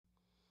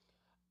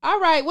All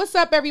right, what's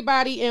up,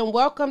 everybody, and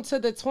welcome to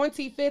the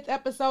 25th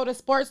episode of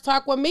Sports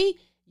Talk with me,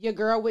 your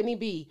girl Whitney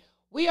B.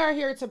 We are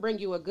here to bring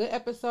you a good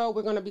episode.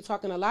 We're going to be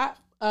talking a lot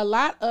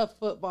of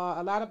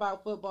football, a lot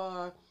about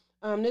football.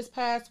 This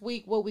past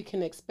week, what we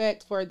can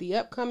expect for the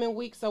upcoming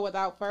week. So,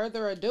 without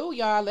further ado,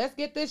 y'all, let's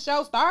get this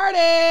show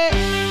started.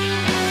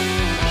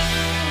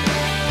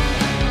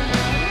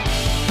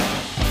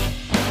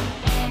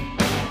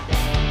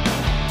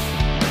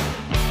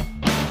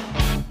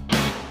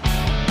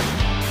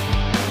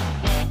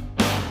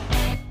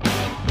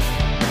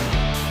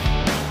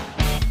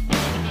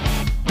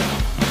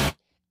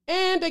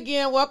 And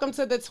again, welcome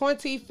to the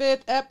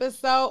 25th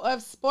episode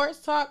of Sports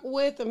Talk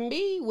with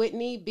me,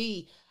 Whitney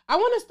B. I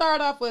want to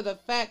start off with a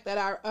fact that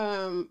I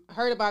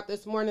heard about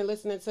this morning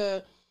listening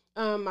to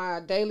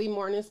my daily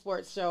morning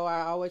sports show.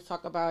 I always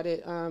talk about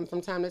it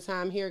from time to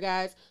time here,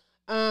 guys.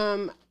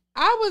 I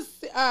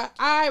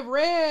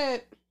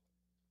read,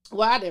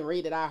 well, I didn't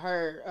read it. I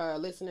heard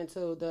listening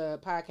to the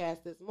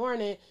podcast this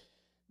morning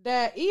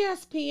that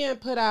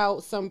ESPN put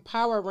out some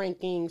power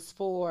rankings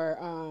for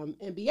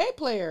NBA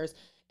players.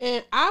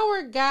 And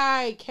our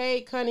guy,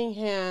 Cade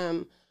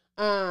Cunningham,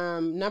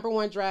 number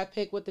one draft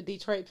pick with the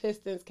Detroit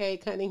Pistons,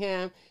 Cade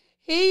Cunningham,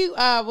 he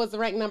was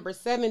ranked number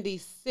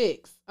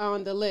 76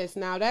 on the list.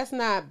 Now, that's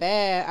not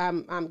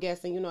bad, I'm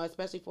guessing,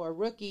 especially for a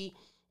rookie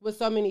with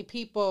so many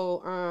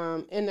people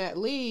in that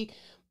league.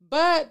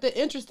 But the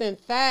interesting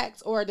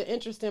fact or the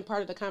interesting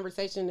part of the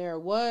conversation there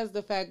was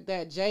the fact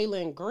that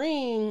Jalen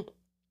Green,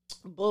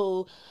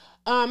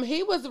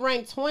 he was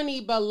ranked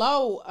 20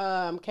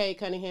 below Cade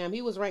Cunningham.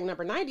 He was ranked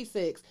number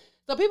 96.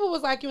 So people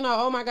was like,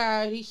 oh my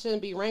God, he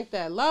shouldn't be ranked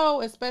that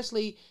low,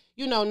 especially,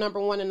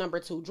 number one and number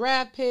two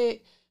draft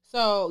pick.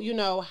 So,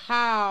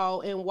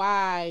 how and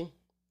why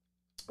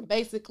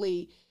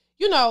basically,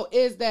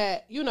 is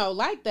that,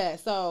 like that.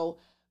 So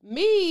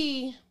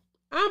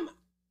I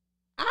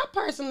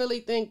personally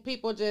think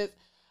people just,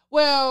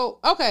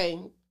 okay.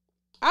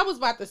 I was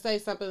about to say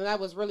something that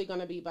was really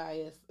going to be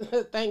biased.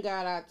 Thank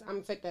God I'm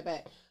going to take that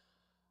back.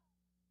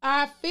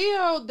 I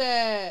feel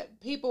that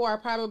people are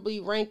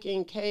probably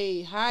ranking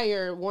Cade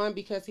higher, one,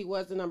 because he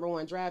was the number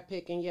one draft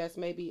pick, and yes,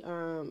 maybe,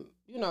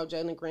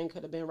 Jalen Green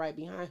could have been right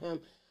behind him.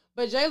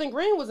 But Jalen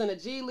Green was in the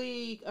G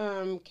League.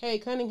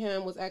 Cade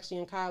Cunningham was actually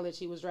in college.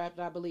 He was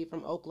drafted, I believe,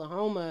 from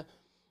Oklahoma.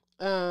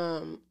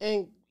 And,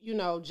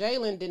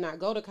 Jalen did not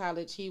go to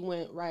college. He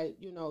went right,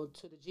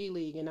 to the G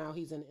League, and now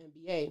he's in the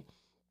NBA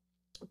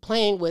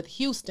playing with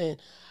Houston.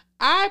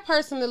 I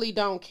personally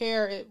don't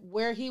care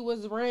where he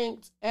was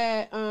ranked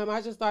at.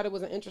 I just thought it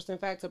was an interesting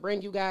fact to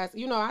bring you guys.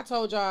 I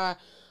told y'all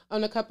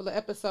on a couple of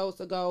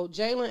episodes ago,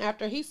 Jalen,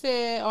 after he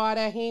said all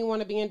that he didn't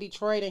want to be in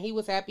Detroit and he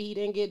was happy he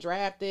didn't get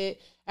drafted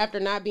after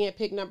not being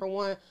picked number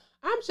one,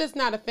 I'm just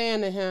not a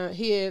fan of him.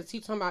 He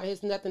talking about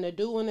his nothing to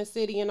do in the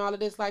city and all of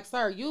this. Like,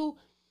 sir, you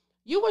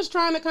was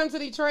trying to come to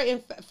Detroit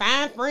and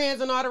find friends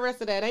and all the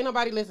rest of that. Ain't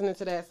nobody listening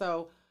to that.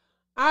 So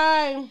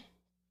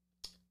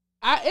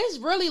it's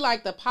really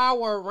like the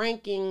power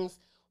rankings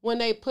when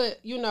they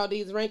put, these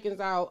rankings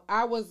out.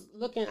 I was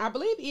looking, I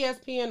believe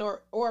ESPN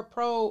or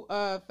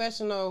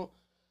professional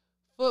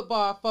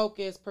football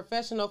focus.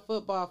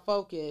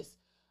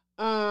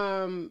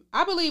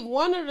 I believe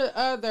one or the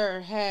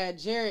other had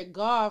Jared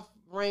Goff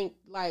ranked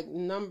like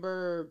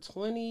number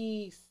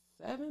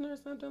 27 or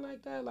something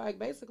like that. Like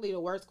basically the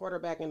worst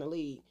quarterback in the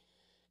league.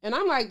 And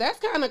I'm like, that's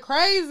kind of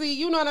crazy.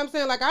 You know what I'm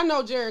saying? Like I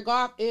know Jared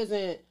Goff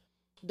isn't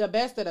the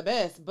best of the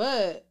best,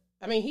 but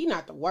I mean, he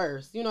not the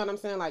worst. You know what I'm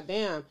saying? Like,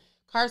 damn,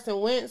 Carson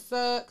Wentz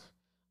suck.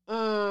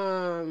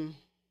 Carson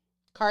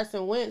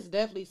Wentz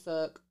definitely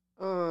suck.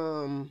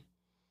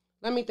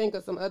 Let me think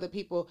of some other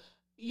people.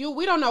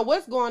 We don't know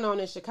what's going on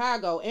in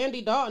Chicago.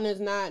 Andy Dalton is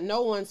not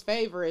no one's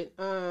favorite.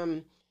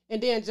 And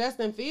then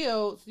Justin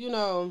Fields,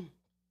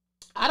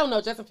 I don't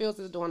know. Justin Fields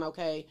is doing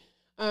okay.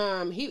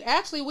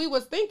 We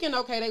was thinking,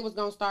 okay, they was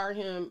going to start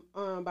him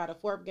by the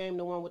fourth game,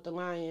 the one with the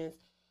Lions.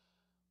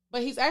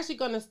 But he's actually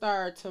going to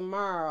start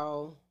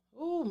tomorrow.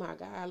 Oh, my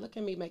God. Look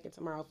at me making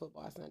tomorrow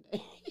football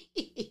Sunday.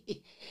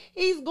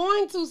 He's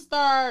going to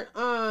start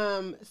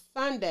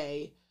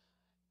Sunday.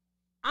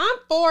 I'm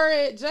for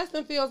it.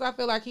 Justin Fields, I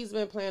feel like he's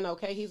been playing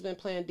okay. He's been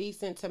playing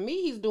decent. To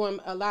me, he's doing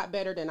a lot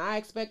better than I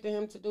expected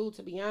him to do,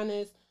 to be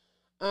honest.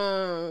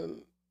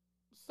 So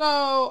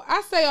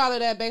I say all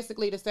of that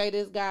basically to say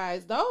this,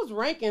 guys. Those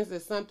rankings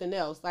is something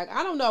else. Like,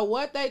 I don't know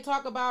what they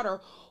talk about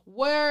or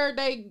where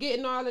they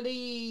getting all of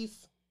these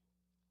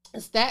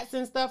stats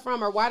and stuff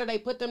from, or why do they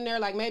put them there?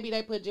 Like maybe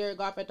they put Jared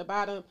Goff at the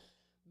bottom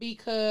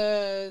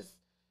because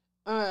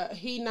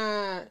he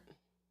not,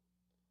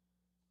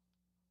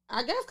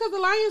 I guess because the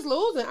Lions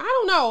losing. I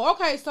don't know.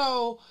 Okay,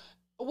 so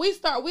we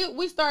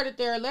started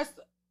there.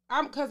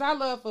 Because I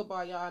love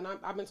football, y'all, and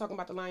I've been talking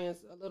about the Lions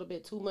a little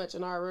bit too much,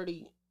 and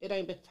already it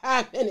ain't been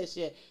 5 minutes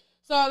yet.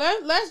 So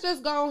let's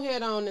just go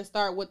ahead on and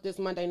start with this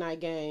Monday night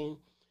game.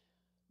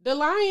 The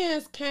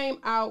Lions came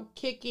out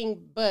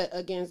kicking butt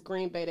against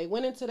Green Bay. They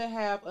went into the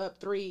half up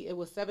 3. It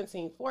was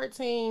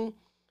 17-14.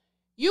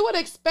 You would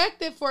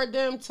expect it for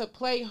them to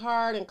play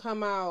hard and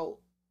come out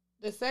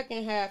the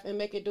second half and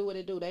make it do what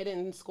it do. They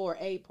didn't score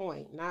a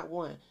point, not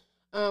one.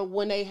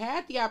 When they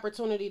had the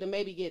opportunity to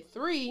maybe get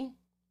three,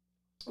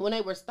 when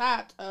they were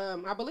stopped,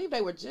 I believe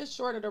they were just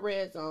short of the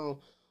red zone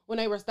when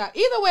they were stopped.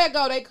 Either way it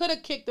go, they could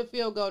have kicked the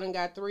field goal and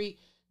got three.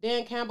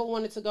 Dan Campbell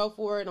wanted to go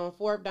for it on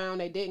fourth down.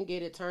 They didn't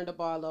get it, turned the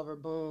ball over,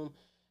 boom.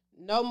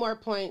 No more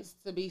points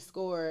to be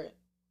scored.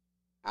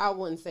 I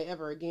wouldn't say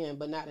ever again,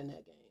 but not in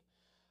that game.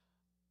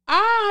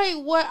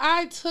 What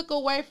I took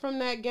away from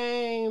that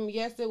game,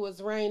 yes, it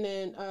was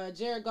raining.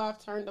 Jared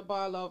Goff turned the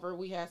ball over.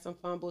 We had some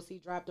fumbles. He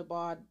dropped the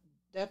ball,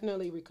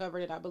 definitely recovered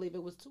it. I believe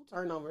it was 2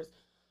 turnovers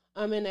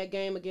in that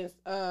game against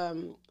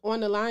on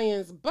the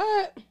Lions,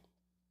 but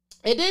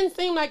it didn't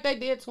seem like they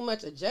did too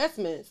much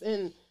adjustments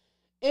in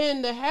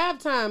the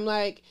halftime.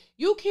 Like,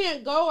 you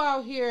can't go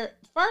out here.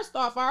 First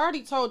off, I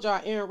already told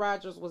y'all Aaron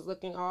Rodgers was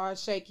looking all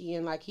shaky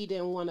and like he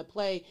didn't want to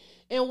play.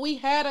 And we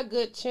had a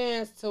good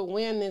chance to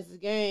win this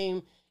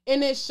game.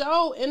 And it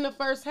showed in the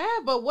first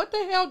half. But what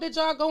the hell did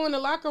y'all go in the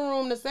locker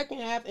room the second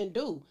half and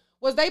do?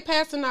 Was they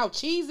passing out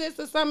Cheez-Its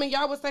or something?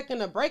 Y'all was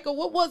taking a break? Or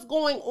what was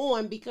going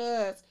on?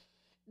 Because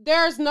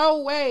there's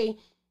no way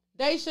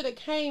they should have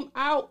came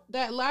out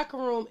that locker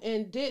room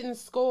and didn't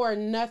score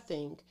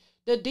nothing.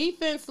 The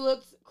defense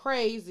looked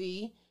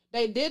crazy.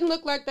 They didn't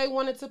look like they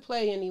wanted to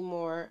play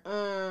anymore.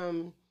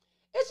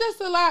 It's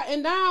just a lot.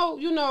 And now,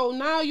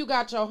 now you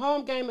got your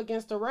home game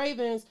against the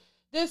Ravens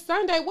this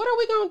Sunday. What are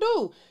we going to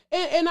do?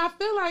 And I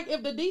feel like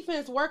if the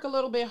defense work a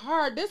little bit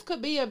hard, this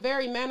could be a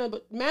very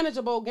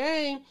manageable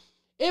game.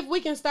 If we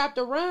can stop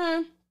the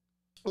run,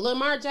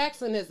 Lamar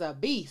Jackson is a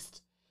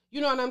beast. You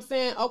know what I'm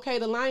saying? Okay,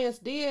 the Lions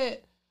did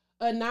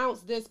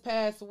announce this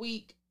past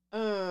week,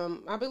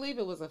 I believe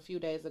it was a few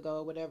days ago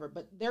or whatever,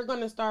 but they're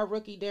going to start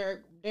rookie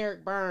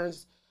Derek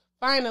Burns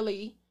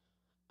finally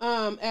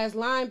as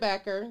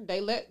linebacker.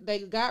 They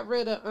got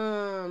rid of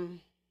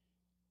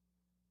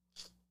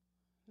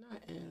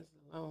not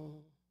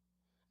Anzalone.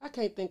 I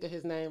can't think of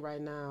his name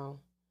right now.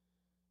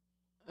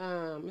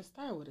 It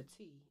started with a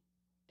T.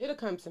 It'll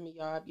come to me,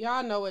 y'all. If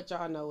y'all know it,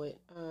 y'all know it.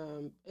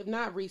 If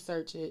not,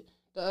 research it.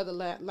 The other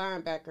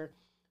linebacker.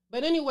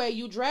 But anyway,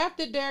 you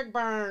drafted Derek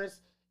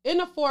Burns in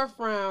the 4th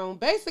round,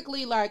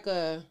 basically like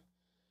that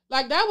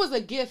was a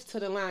gift to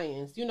the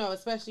Lions,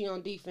 especially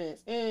on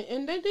defense.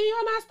 And then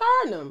y'all not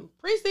starting him.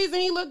 Preseason,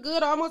 he looked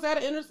good, almost had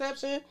an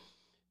interception,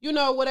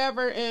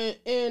 whatever.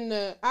 And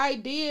the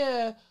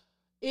idea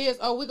is,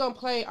 we're going to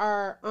play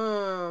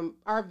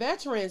our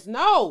veterans.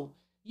 No,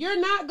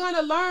 you're not going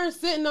to learn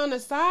sitting on the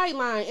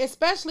sideline,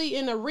 especially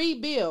in a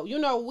rebuild.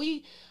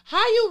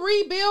 How you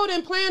rebuild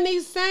and playing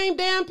these same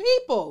damn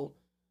people?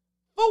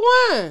 For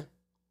one,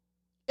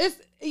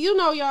 it's,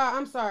 y'all,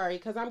 I'm sorry,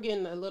 because I'm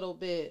getting a little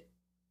bit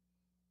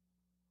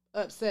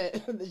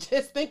upset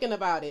just thinking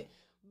about it.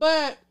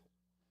 But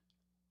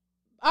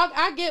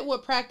I get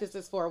what practice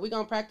is for. We're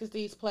going to practice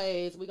these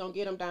plays. We're going to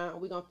get them down.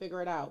 We're going to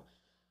figure it out.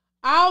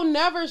 I'll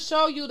never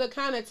show you the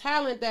kind of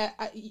talent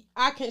that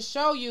I can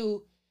show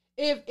you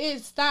if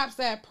it stops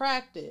at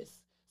practice.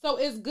 So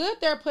it's good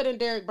they're putting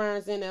Derek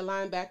Burns in at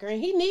linebacker,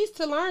 and he needs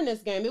to learn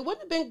this game. It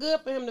wouldn't have been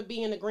good for him to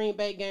be in the Green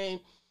Bay game.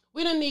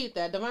 We didn't need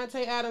that.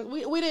 Devontae Adams,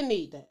 we didn't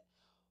need that.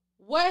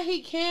 What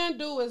he can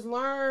do is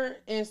learn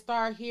and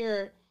start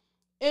here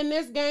in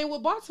this game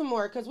with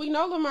Baltimore, because we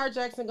know Lamar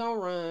Jackson going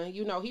to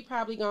run. He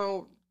probably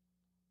going to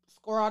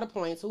score all the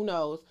points. Who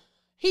knows?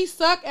 He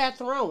suck at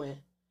throwing.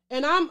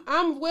 And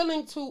I'm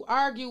willing to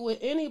argue with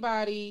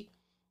anybody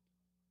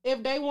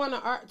if they want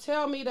to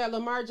tell me that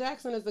Lamar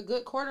Jackson is a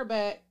good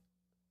quarterback,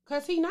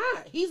 because he's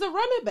not. He's a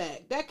running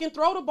back that can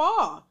throw the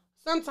ball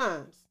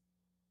sometimes.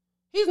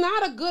 He's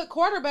not a good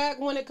quarterback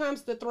when it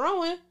comes to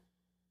throwing.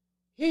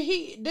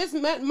 This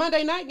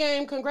Monday night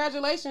game,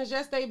 congratulations,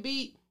 yes, they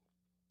beat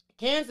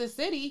Kansas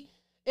City.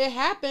 It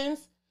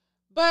happens.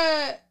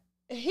 But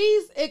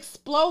he's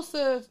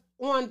explosive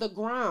on the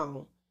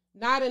ground,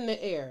 not in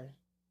the air.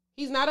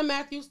 He's not a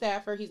Matthew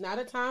Stafford. He's not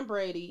a Tom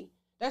Brady.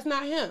 That's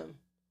not him.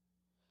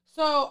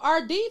 So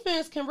our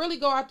defense can really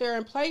go out there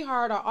and play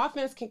hard. Our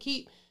offense can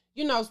keep,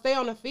 stay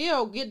on the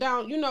field, get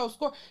down,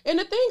 score. And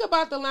the thing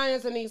about the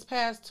Lions in these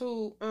past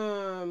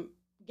 2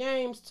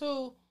 games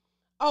too,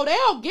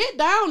 they'll get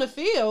down the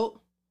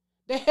field.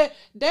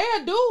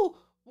 They'll do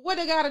what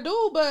they got to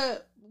do,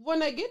 but when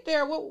they get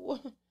there,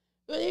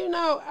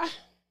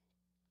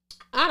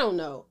 I don't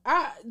know.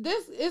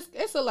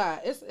 It's a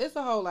lot. It's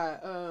a whole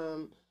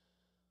lot.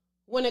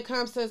 When it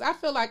comes to this, I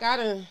feel like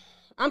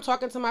I'm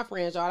talking to my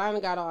friends, y'all. I done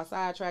got all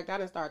sidetracked. I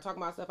done started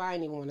talking about stuff I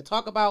didn't even want to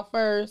talk about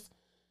first.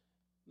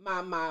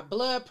 My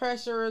blood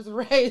pressure is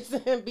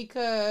raising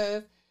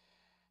because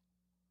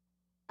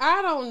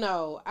I don't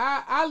know.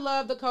 I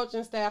love the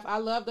coaching staff. I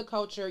love the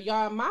culture.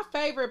 Y'all, my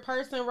favorite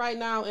person right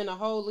now in the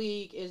whole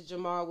league is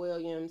Jamal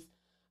Williams.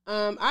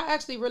 I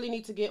actually really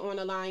need to get on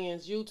the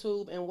Lions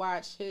YouTube and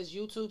watch his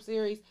YouTube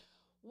series.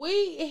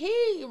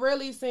 He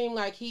really seemed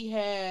like he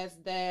has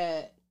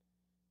that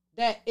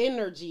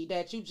energy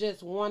that you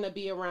just want to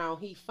be around.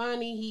 He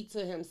funny. He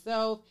to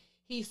himself.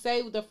 He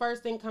say the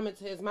first thing coming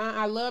to his mind.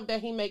 I love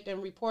that he make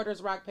them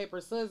reporters rock,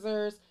 paper,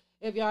 scissors.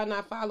 If y'all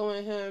not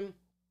following him,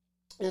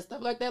 and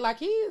stuff like that. Like,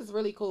 he is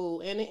really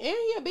cool, and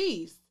he a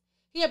beast.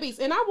 He a beast,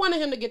 and I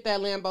wanted him to get that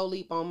Lambeau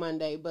Leap on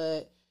Monday,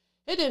 but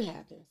it didn't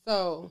happen.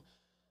 So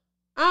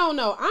I don't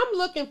know. I'm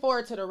looking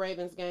forward to the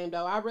Ravens game,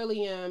 though. I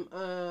really am.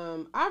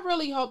 I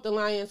really hope the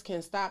Lions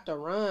can stop the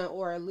run,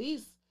 or at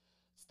least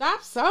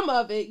stop some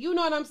of it. You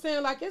know what I'm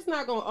saying? Like, it's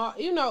not going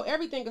to,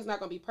 everything is not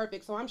going to be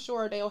perfect. So I'm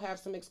sure they'll have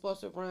some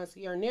explosive runs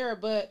here and there,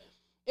 but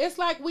it's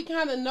like we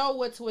kind of know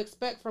what to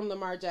expect from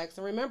Lamar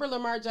Jackson. Remember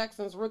Lamar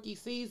Jackson's rookie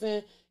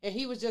season, and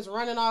he was just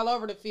running all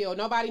over the field.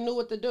 Nobody knew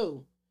what to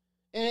do.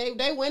 And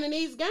they winning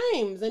these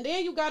games. And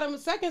then you got him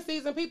second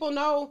season. People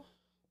know,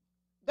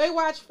 they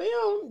watch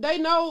film. They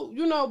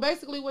know,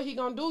 basically what he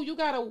going to do. You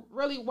got to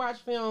really watch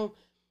film,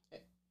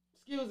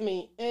 excuse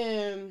me,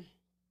 and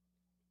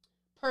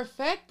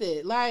perfect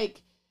it.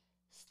 Like,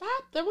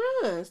 stop the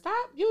run.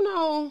 Stop,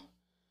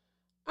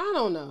 I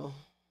don't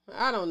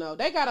know.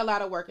 They got a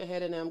lot of work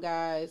ahead of them,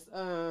 guys.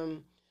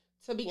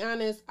 To be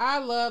honest, I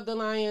love the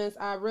Lions.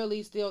 I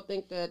really still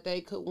think that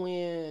they could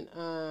win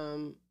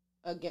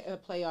a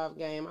playoff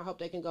game. I hope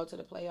they can go to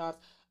the playoffs.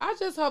 I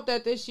just hope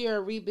that this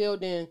year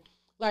rebuilding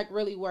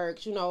really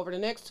works. Over the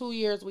next 2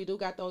 years, we do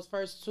got those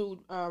first two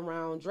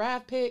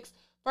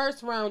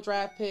first round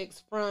draft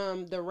picks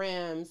from the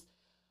Rams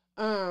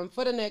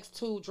for the next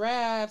 2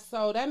 drafts.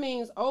 So that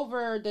means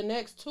over the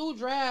next 2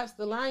 drafts,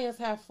 the Lions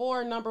have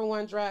 4 number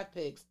 1 draft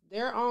picks,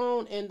 their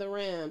own and the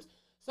Rams.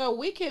 So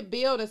we could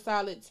build a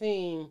solid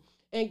team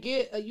and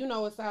get,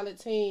 a solid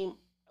team.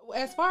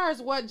 As far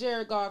as what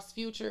Jared Goff's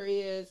future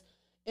is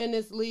in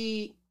this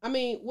league,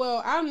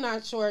 I'm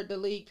not sure the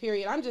league,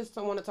 period. I just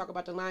don't want to talk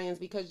about the Lions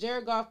because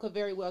Jared Goff could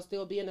very well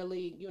still be in the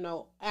league,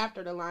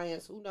 after the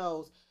Lions. Who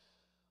knows?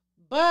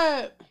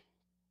 But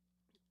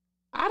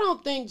I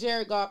don't think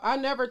Jared Goff, I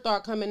never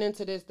thought coming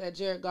into this that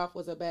Jared Goff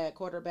was a bad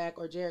quarterback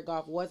or Jared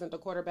Goff wasn't the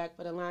quarterback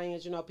for the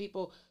Lions.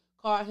 People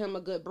called him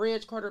a good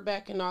bridge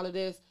quarterback and all of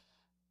this.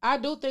 I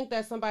do think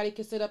that somebody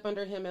could sit up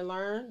under him and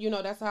learn.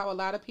 That's how a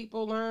lot of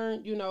people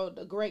learn.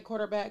 The great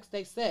quarterbacks,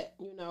 they set,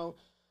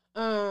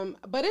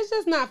 but it's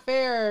just not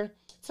fair.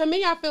 To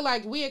me, I feel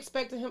like we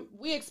expect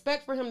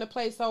for him to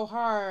play so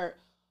hard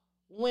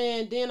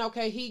when then,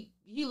 okay, he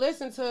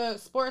listened to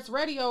sports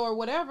radio or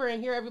whatever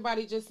and hear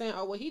everybody just saying,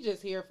 oh, well, he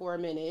just here for a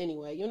minute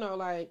anyway.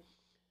 I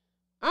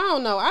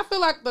don't know. I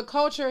feel like the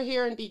culture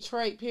here in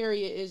Detroit,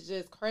 period, is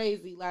just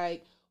crazy.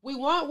 Like, we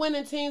want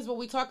winning teams, but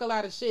we talk a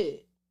lot of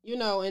shit,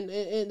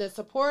 and the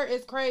support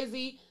is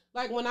crazy.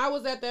 Like, when I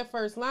was at that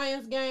first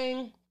Lions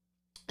game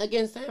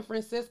against San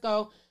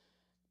Francisco,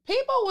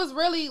 people was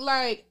really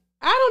like,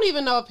 I don't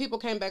even know if people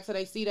came back to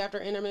their seat after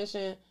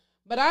intermission,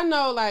 but I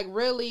know, like,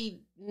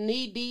 really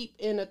knee deep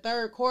in the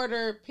third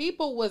quarter,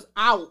 people was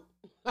out,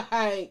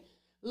 like,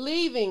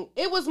 leaving.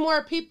 It was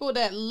more people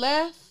that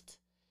left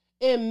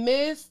and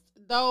missed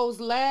those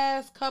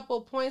last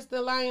couple points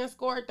the Lions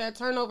scored, that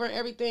turnover and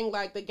everything.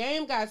 Like, the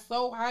game got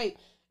so hyped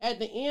at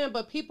the end,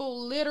 but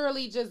people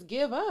literally just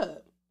give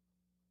up.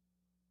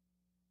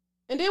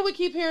 And then we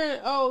keep hearing,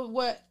 oh,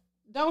 what,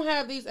 don't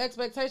have these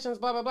expectations,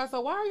 blah, blah, blah.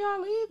 So why are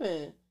y'all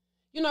leaving?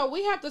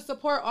 We have to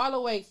support all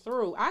the way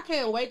through. I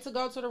can't wait to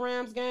go to the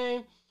Rams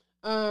game.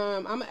 I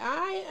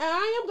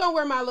am gonna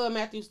wear my little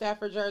Matthew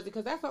Stafford jersey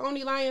because that's the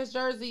only Lions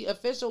jersey,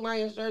 official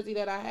Lions jersey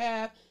that I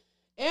have,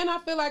 and I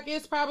feel like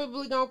it's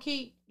probably gonna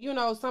keep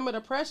some of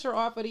the pressure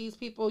off of these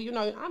people.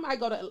 I might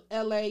go to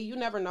LA. You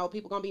never know.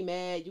 People gonna be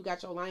mad. You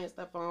got your Lions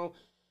stuff on,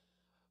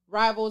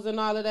 rivals and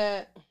all of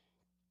that.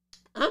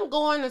 I'm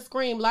going to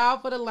scream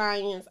loud for the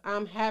Lions.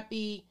 I'm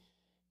happy.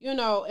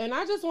 And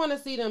I just want to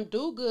see them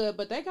do good,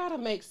 but they got to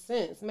make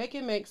sense. Make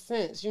it make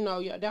sense.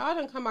 Y'all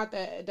didn't come out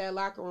that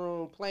locker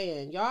room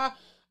playing. Y'all,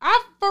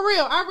 for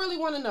real, I really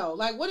want to know.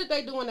 Like, what did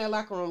they do in that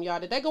locker room, y'all?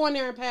 Did they go in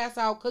there and pass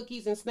out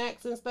cookies and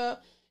snacks and stuff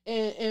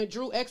and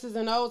drew X's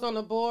and O's on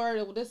the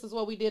board? This is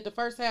what we did the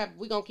first half.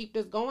 We going to keep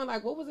this going?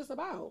 Like, what was this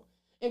about?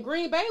 And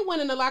Green Bay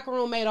went in the locker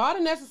room, made all the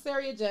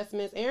necessary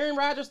adjustments. Aaron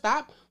Rodgers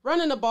stopped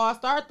running the ball,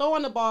 started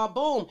throwing the ball.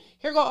 Boom.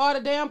 Here go all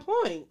the damn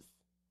points.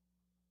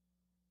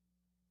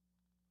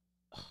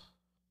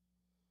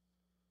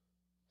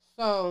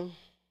 So,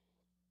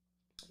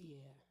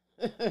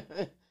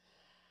 yeah.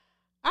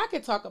 I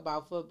could talk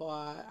about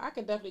football. I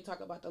could definitely talk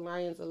about the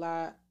Lions a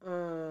lot.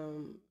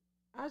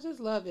 I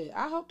just love it.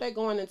 I hope they're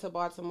going into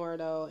Baltimore,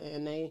 though,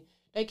 and they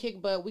kick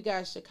butt. We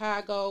got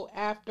Chicago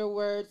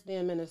afterwards,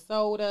 then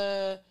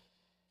Minnesota.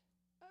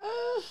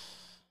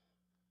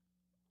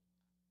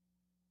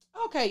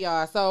 Okay,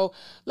 y'all. So,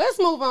 let's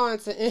move on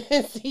to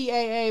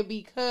NCAA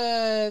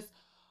because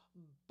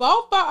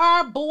both of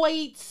our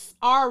boys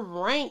are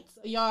ranked,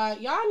 y'all.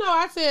 Y'all know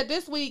I said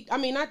this week,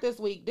 not this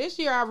week, this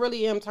year I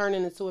really am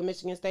turning into a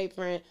Michigan State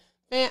fan.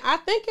 I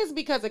think it's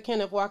because of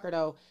Kenneth Walker,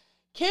 though.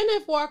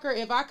 Kenneth Walker,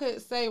 if I could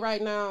say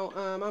right now,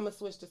 I'm going to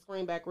switch the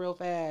screen back real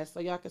fast so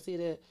y'all can see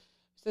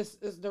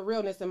the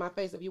realness in my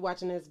face if you're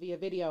watching this via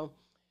video.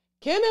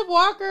 Kenneth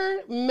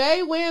Walker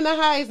may win the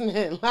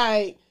Heisman.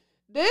 Like,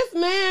 this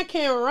man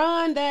can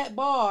run that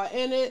ball,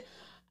 and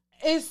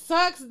it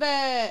sucks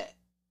that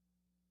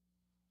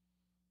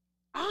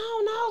I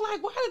don't know.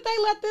 Like, why did they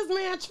let this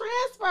man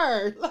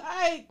transfer?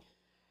 Like,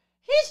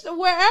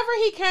 wherever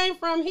he came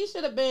from, he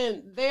should have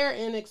been there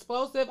and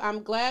explosive.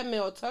 I'm glad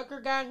Mel Tucker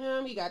got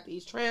him. He got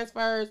these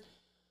transfers.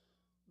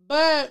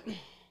 But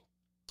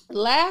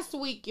last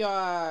week,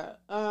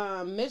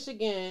 y'all,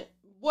 Michigan,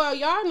 well,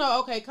 y'all know,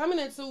 okay, coming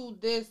into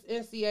this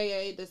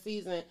NCAA, the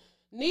season,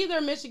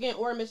 neither Michigan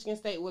or Michigan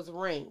State was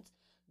ranked.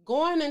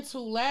 Going into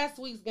last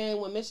week's game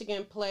when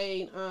Michigan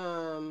played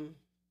Northern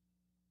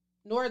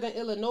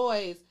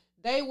Illinois,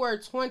 they were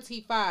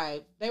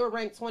 25. They were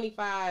ranked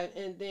 25,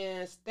 and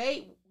then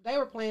State, they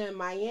were playing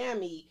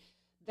Miami.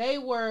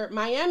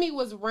 Miami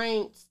was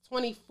ranked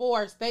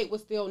 24. State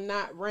was still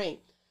not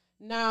ranked.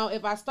 Now,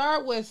 if I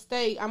start with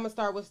State, I'm gonna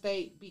start with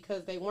State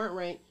because they weren't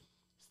ranked.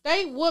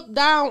 State whooped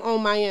down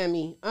on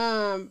Miami.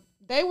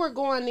 They were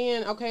going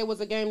in, okay, it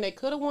was a game they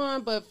could have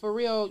won, but for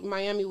real,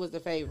 Miami was the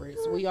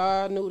favorites. We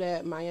all knew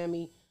that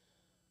Miami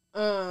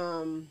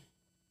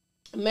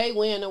may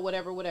win or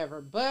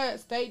whatever. But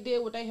State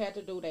did what they had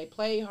to do. They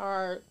played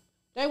hard.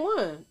 They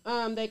won.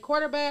 They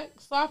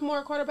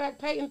sophomore quarterback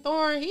Peyton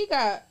Thorne, he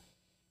a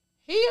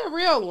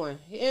real one.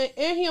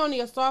 And he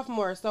only a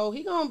sophomore, so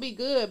he gonna be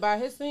good by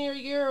his senior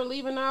year or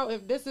leaving out.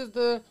 If this is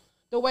the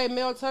way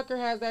Mel Tucker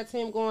has that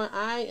team going,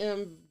 I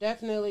am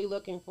definitely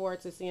looking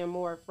forward to seeing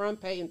more from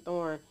Peyton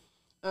Thorne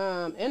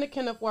and the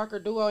Kenneth Walker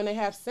duo. And they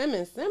have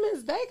Simmons. They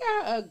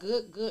got a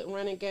good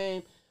running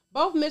game.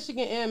 Both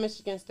Michigan and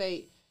Michigan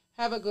State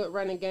have a good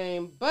running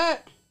game.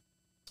 But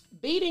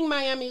beating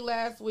Miami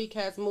last week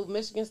has moved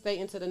Michigan State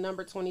into the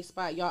number 20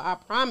 spot. Y'all, I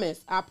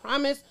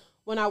promise,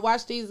 when I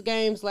watched these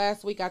games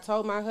last week, I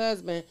told my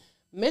husband,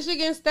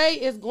 Michigan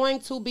State is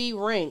going to be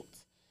ranked.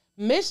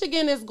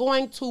 Michigan is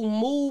going to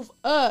move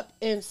up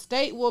and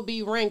State will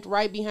be ranked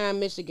right behind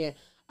Michigan.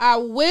 I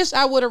wish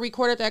I would have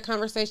recorded that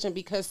conversation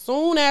because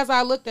soon as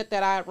I looked at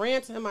that, I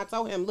ran to him. I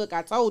told him, look,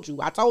 I told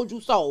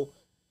you so.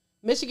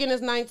 Michigan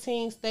is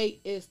 19,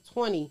 State is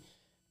 20.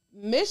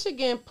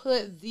 Michigan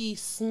put the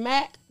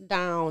smack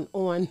down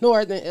on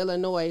Northern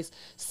Illinois.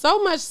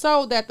 So much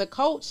so that the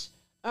coach,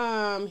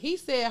 he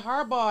said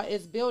Harbaugh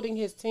is building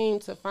his team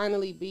to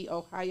finally beat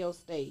Ohio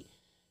State.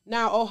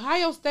 Now,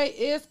 Ohio State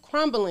is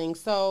crumbling,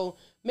 so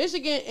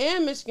Michigan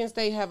and Michigan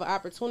State have an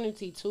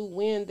opportunity to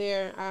win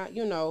there.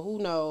 Who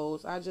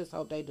knows? I just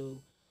hope they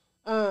do.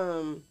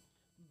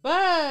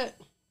 But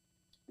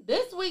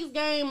this week's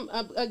game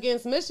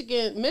against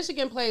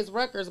Michigan plays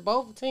Rutgers.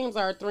 Both teams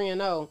are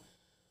 3-0.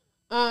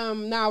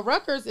 Now,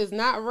 Rutgers is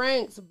not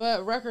ranked,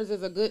 but Rutgers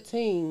is a good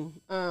team.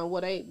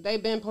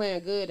 They've been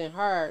playing good and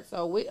hard.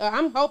 So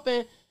I'm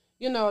hoping,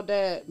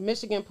 that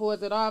Michigan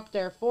pulls it off.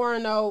 They're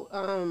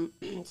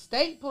 4-0.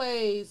 State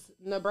plays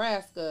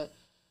Nebraska.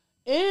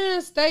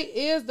 And State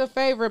is the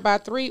favorite by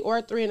 3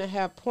 or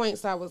 3.5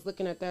 points. I was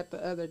looking at that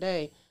the other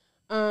day.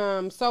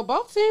 So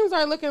both teams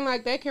are looking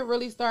like they can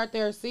really start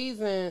their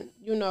season,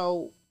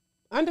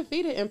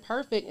 undefeated and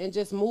perfect and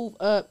just move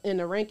up in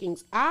the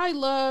rankings. I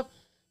love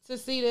to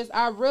see this.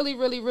 I really,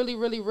 really, really,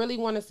 really, really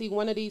want to see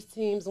one of these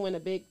teams win a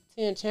Big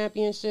Ten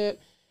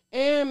championship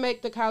and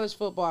make the college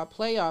football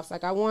playoffs.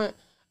 Like I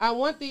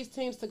want these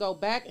teams to go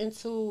back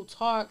into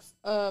talks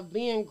of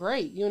being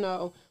great.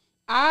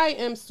 I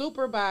am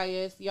super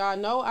biased. Y'all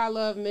know I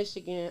love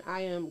Michigan.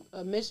 I am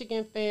a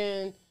Michigan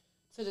fan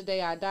to the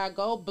day I die.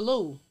 Go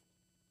blue.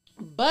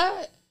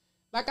 But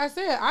like I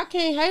said, I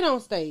can't hate on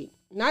State.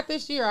 Not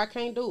this year. I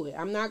can't do it.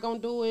 I'm not going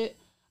to do it.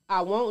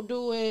 I won't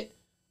do it.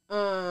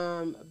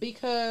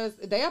 Because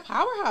they a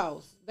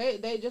powerhouse.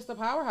 They just a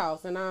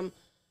powerhouse, and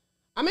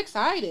I'm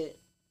excited.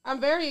 I'm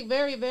very,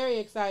 very, very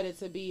excited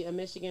to be a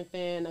Michigan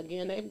fan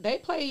again. They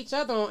play each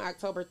other on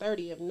October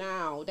 30th.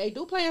 Now they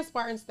do play in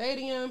Spartan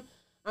Stadium.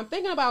 I'm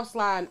thinking about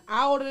sliding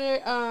out of there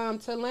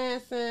to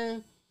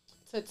Lansing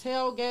to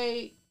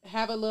tailgate,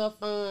 have a little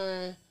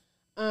fun,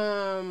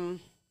 and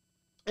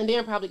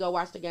then probably go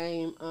watch the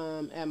game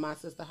at my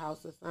sister's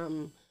house or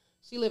something.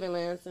 She live in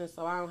Lansing,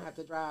 so I don't have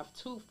to drive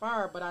too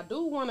far. But I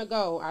do want to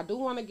go. I do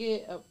want to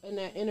get in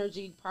that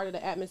energy part of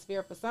the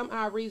atmosphere. For some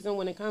odd reason,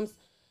 when it comes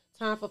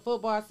time for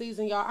football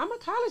season, y'all, I'm a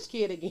college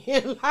kid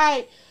again.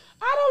 Like,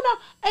 I don't know.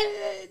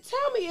 And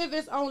tell me if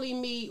it's only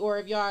me or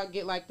if y'all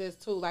get like this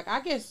too. Like, I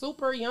get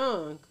super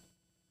young.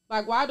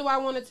 Like, why do I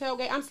want to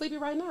tailgate? I'm sleepy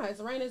right now. It's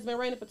raining. It's been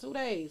raining for 2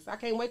 days. I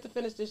can't wait to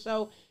finish this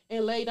show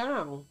and lay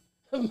down.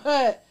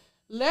 But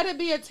let it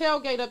be a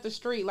tailgate up the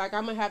street. Like,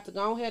 I'm going to have to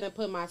go ahead and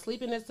put my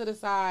sleepiness to the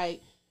side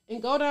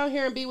and go down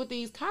here and be with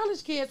these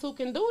college kids who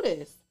can do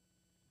this.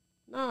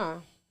 Nah.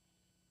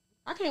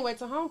 I can't wait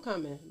till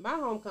homecoming. My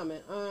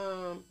homecoming.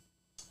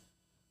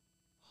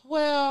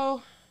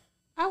 Well,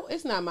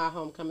 it's not my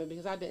homecoming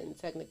because I didn't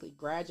technically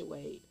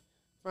graduate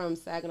from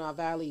Saginaw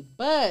Valley,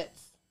 but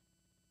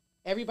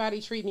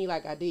everybody treat me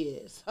like I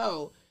did.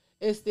 So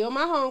it's still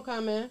my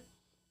homecoming.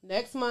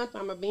 Next month,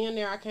 I'm going to be in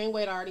there. I can't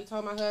wait. I already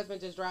told my husband,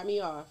 just drop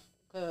me off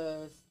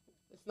because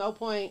it's no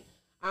point.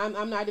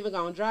 I'm not even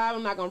going to drive.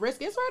 I'm not going to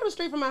risk it. It's right up the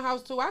street from my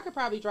house, too. I could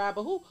probably drive,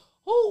 but who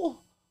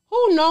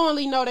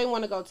knowingly know they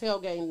want to go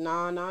tailgating?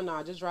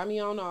 Nah. Just drop me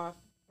on off.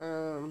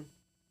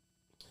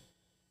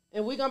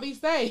 and we're gonna be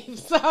safe.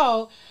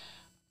 So,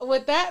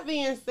 with that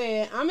being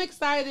said, I'm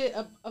excited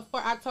for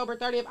October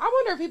 30th. I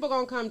wonder if people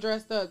gonna come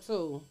dressed up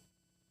too.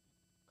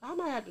 I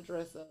might have to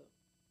dress up.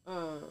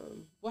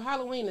 Well,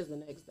 Halloween is the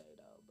next day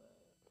though, but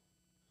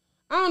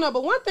I don't know.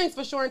 But one thing's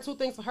for sure, and two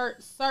things for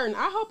certain.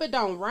 I hope it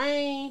don't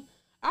rain.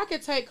 I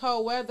could take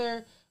cold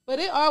weather, but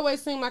it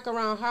always seems like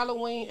around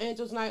Halloween,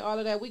 Angels Night, all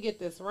of that, we get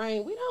this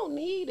rain. We don't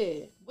need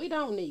it. We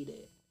don't need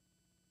it.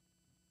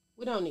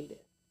 We don't need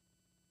it.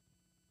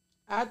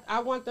 I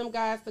want them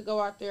guys to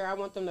go out there. I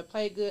want them to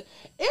play good.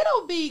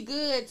 It'll be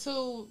good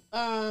too,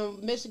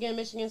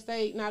 Michigan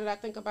State, now that I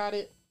think about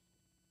it,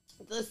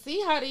 to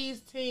see how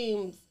these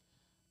teams,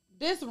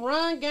 this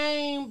run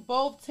game,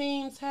 both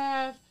teams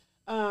have.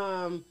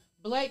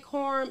 Blake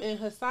Corum and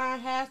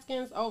Hassan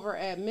Haskins over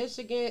at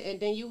Michigan,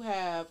 and then you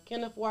have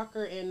Kenneth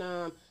Walker and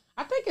I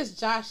think it's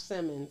Josh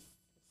Simmons.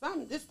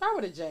 Something it start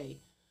with a J.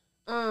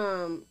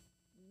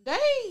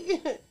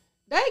 They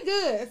they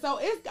good. So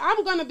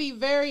I'm gonna be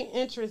very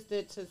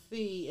interested to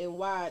see and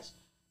watch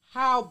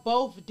how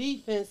both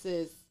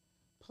defenses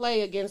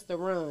play against the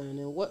run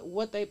and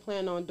what they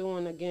plan on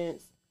doing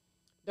against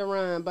the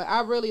run. But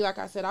I really, like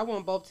I said, I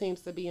want both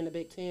teams to be in the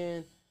Big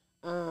Ten.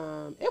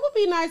 It would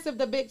be nice if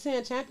the Big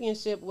Ten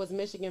championship was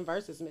Michigan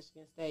versus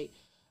Michigan State,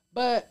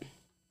 but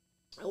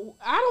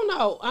I don't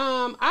know.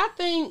 I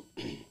think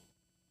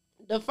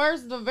the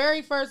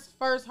very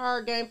first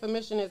hard game for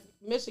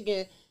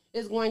Michigan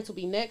is going to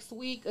be next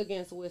week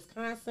against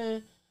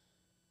Wisconsin.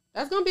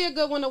 That's going to be a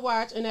good one to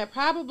watch, and that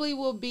probably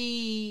will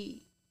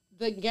be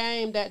the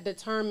game that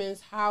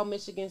determines how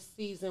Michigan's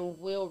season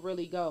will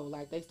really go.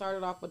 Like, they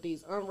started off with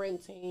these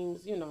unranked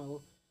teams, you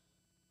know.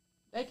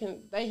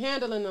 They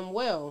handling them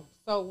well.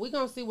 So we're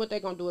going to see what they're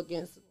going to do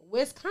against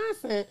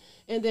Wisconsin,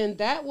 and then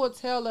that will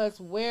tell us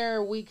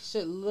where we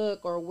should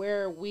look or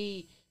where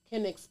we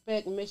can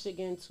expect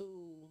Michigan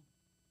to,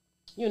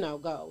 you know,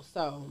 go.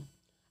 So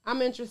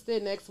I'm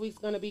interested. Next week's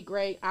going to be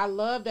great. I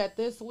love that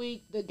this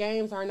week the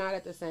games are not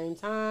at the same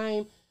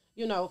time.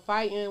 You know,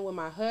 fighting with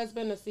my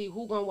husband to see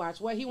who going to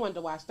watch what. He wanted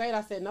to watch State.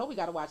 I said, no, we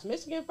got to watch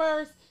Michigan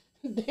first.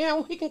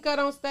 Then we can cut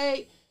on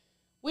State.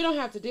 We don't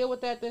have to deal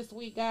with that this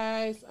week,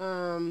 guys.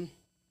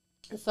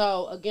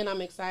 So, again, I'm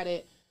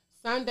excited.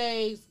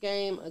 Sunday's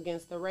game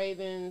against the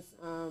Ravens.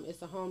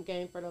 It's a home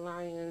game for the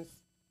Lions.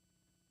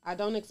 I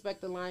don't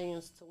expect the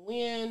Lions to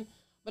win,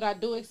 but I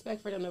do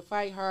expect for them to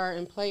fight hard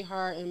and play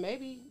hard, and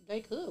maybe they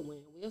could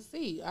win. We'll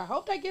see. I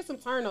hope they get some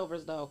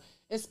turnovers, though,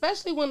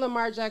 especially when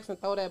Lamar Jackson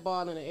throw that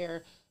ball in the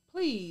air.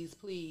 Please,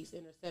 please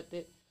intercept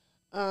it.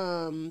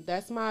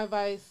 That's my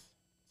advice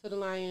to the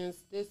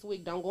Lions this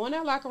week. Don't go in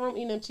that locker room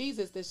eating them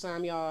cheeses this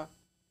time, y'all.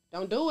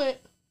 Don't do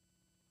it.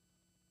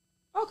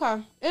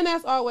 Okay. And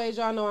as always,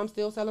 y'all know I'm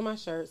still selling my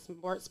shirts.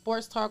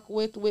 Sports Talk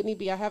with Whitney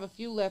B. I have a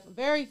few left.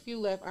 Very few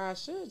left. I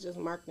should just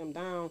mark them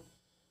down.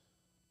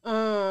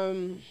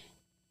 And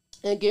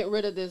get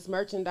rid of this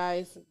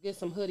merchandise. Get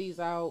some hoodies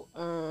out.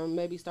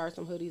 Maybe start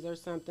some hoodies or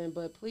something.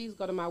 But please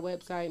go to my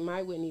website,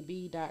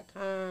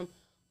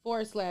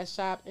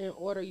 mywhitneyb.com/shop and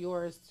order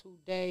yours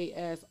today.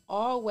 As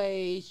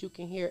always, you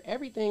can hear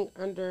everything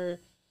under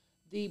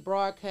the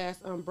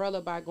broadcast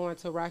umbrella by going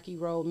to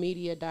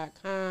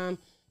rockyroadmedia.com.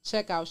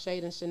 Check out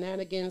Shade and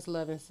Shenanigans,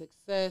 Love and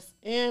Success,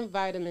 and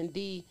Vitamin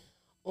D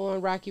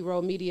on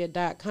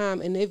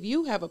rockyroadmedia.com. And if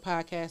you have a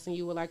podcast and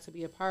you would like to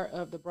be a part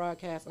of the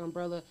broadcast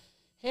umbrella,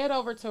 head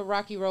over to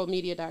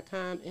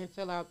rockyroadmedia.com and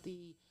fill out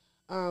the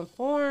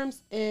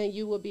forms, and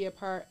you will be a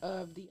part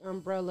of the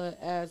umbrella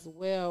as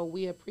well.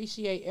 We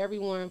appreciate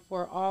everyone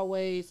for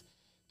always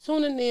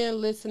tuning in,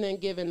 listening,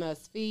 giving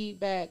us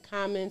feedback,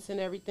 comments, and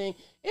everything.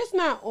 It's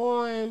not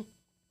on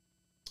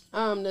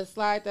the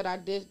slide that I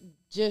did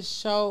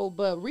just show,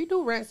 but we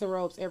do Rants and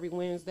Ropes every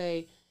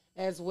Wednesday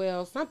as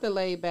well. Something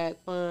laid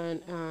back,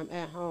 fun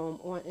at home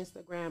on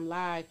Instagram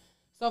Live.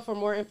 So for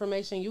more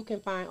information, you can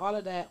find all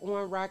of that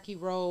on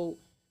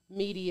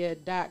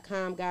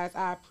rockyroadmedia.com, guys.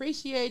 I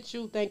appreciate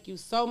you. Thank you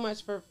so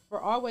much for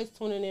always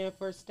tuning in,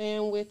 for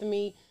staying with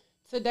me.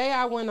 Today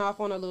I went off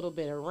on a little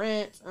bit of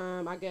rant.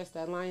 I guess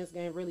that Lions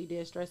game really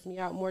did stress me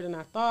out more than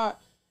I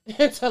thought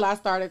until I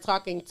started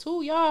talking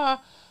to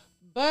y'all.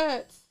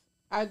 But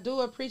I do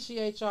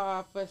appreciate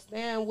y'all for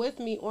staying with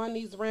me on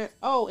these rants.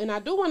 Oh, and I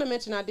do want to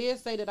mention, I did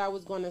say that I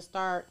was going to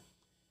start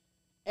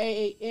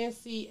a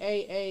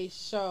NCAA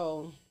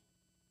show.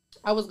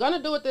 I was going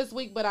to do it this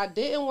week, but I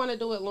didn't want to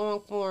do it long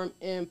form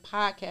in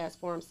podcast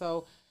form.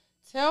 So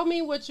tell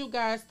me what you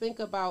guys think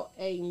about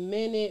a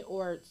minute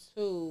or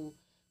two.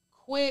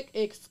 Quick,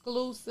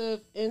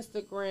 exclusive to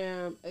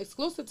Instagram.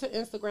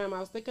 I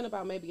was thinking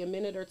about maybe a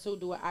minute or two,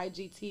 do an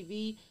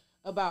IGTV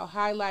about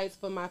highlights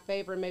for my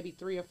favorite maybe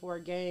 3 or 4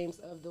 games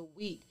of the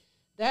week.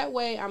 That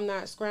way I'm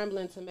not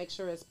scrambling to make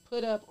sure it's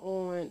put up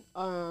on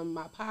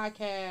my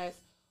podcast,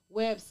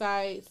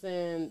 websites,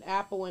 and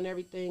Apple and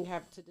everything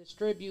have to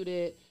distribute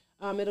it.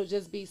 It'll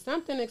just be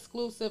something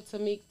exclusive to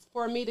me,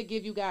 for me to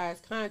give you guys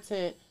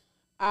content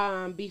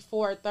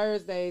before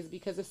Thursdays,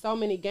 because there's so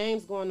many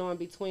games going on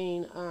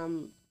between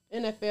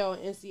NFL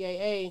and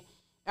NCAA.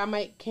 I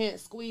might can't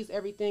squeeze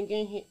everything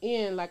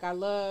in. Like I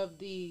love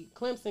the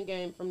Clemson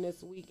game from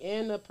this week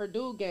and the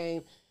Purdue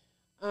game.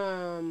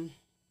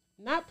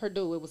 Not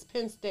Purdue, it was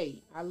Penn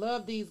State. I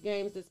love these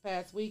games this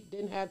past week.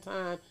 Didn't have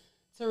time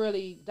to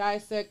really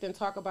dissect and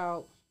talk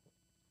about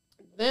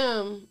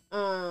them.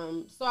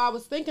 So I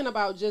was thinking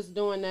about just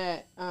doing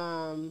that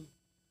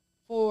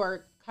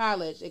for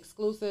college,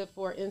 exclusive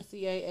for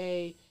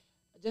NCAA,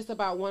 just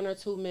about 1 or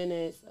 2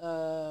 minutes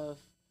of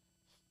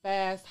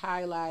fast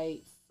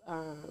highlights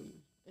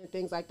and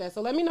things like that.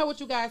 So let me know what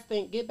you guys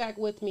think. Get back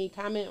with me.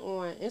 Comment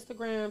on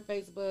Instagram,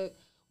 Facebook,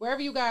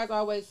 wherever you guys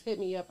always hit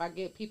me up. I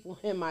get people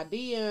in my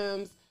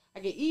DMs. I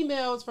get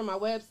emails from my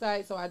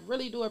website. So I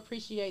really do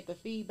appreciate the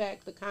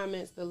feedback, the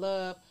comments, the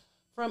love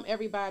from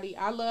everybody.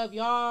 I love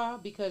y'all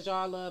because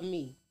y'all love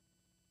me.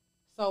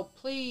 So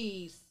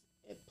please,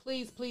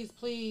 please, please,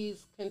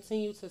 please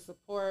continue to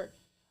support.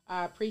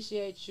 I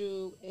appreciate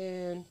you,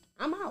 and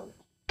I'm out.